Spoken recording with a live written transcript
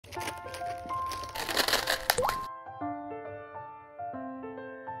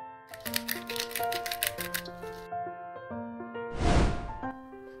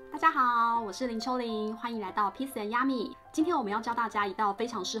我是林秋玲，欢迎来到 Peace and Yummy。今天我们要教大家一道非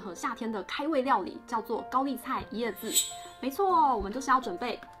常适合夏天的开胃料理，叫做高丽菜一夜漬。没错，我们就是要准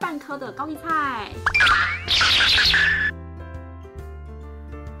备半颗的高丽菜。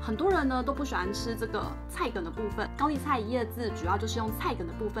很多人呢都不喜欢吃这个菜梗的部分，高丽菜一夜漬主要就是用菜梗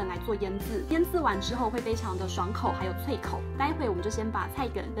的部分来做腌制，腌制完之后会非常的爽口，还有脆口。待会我们就先把菜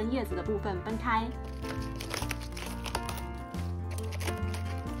梗跟叶子的部分分开。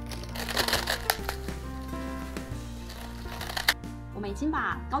我们已经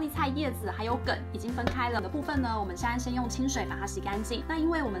把高丽菜叶子还有梗已经分开了的部分呢，我们现在先用清水把它洗干净。那因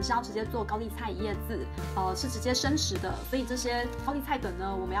为我们是要直接做高丽菜一夜漬，是直接生食的，所以这些高丽菜梗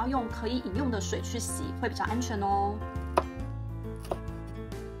呢，我们要用可以饮用的水去洗，会比较安全哦。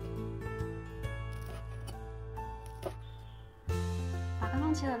把刚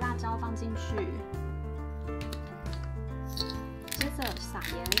刚切的辣椒放进去，接着撒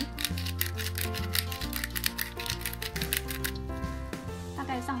盐。大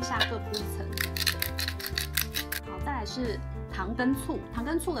概上下各铺一层。好，再来是糖跟醋，糖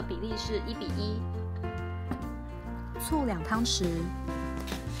跟醋的比例是1:1，醋2汤匙，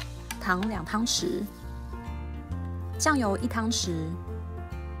糖2汤匙，酱油1汤匙，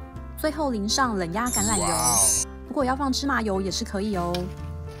最后淋上冷压橄榄油。如果要放芝麻油也是可以哦。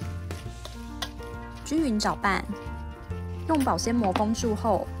均匀搅拌，用保鲜膜封住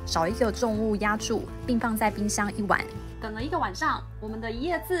后，找一个重物压住，并放在冰箱1晚。等了1个晚上，我们的一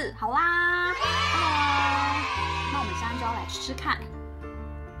夜漬好啦！那我们现在就要来吃吃看。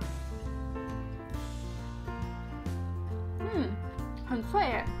很脆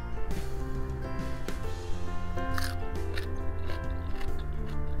耶。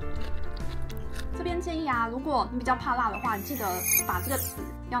这边建议啊，如果你比较怕辣的话，你记得把这个籽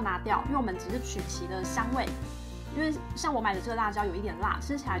要拿掉，因为我们只是取其的香味。因为像我买的这个辣椒有一点辣，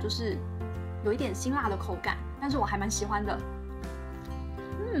吃起来就是有一点辛辣的口感。但是我还蛮喜欢的，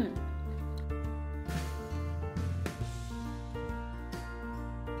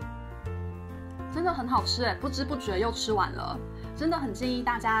真的很好吃哎，不知不觉又吃完了，真的很建议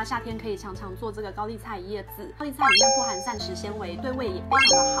大家夏天可以常常做这个高丽菜一夜漬。高丽菜里面富含膳食纤维，对胃也非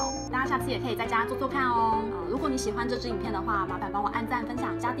常的好，大家下次也可以在家做做看哦。如果你喜欢这支影片的话，麻烦帮我按赞、分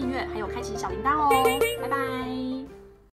享、加订阅，还有开启小铃铛哦。拜拜。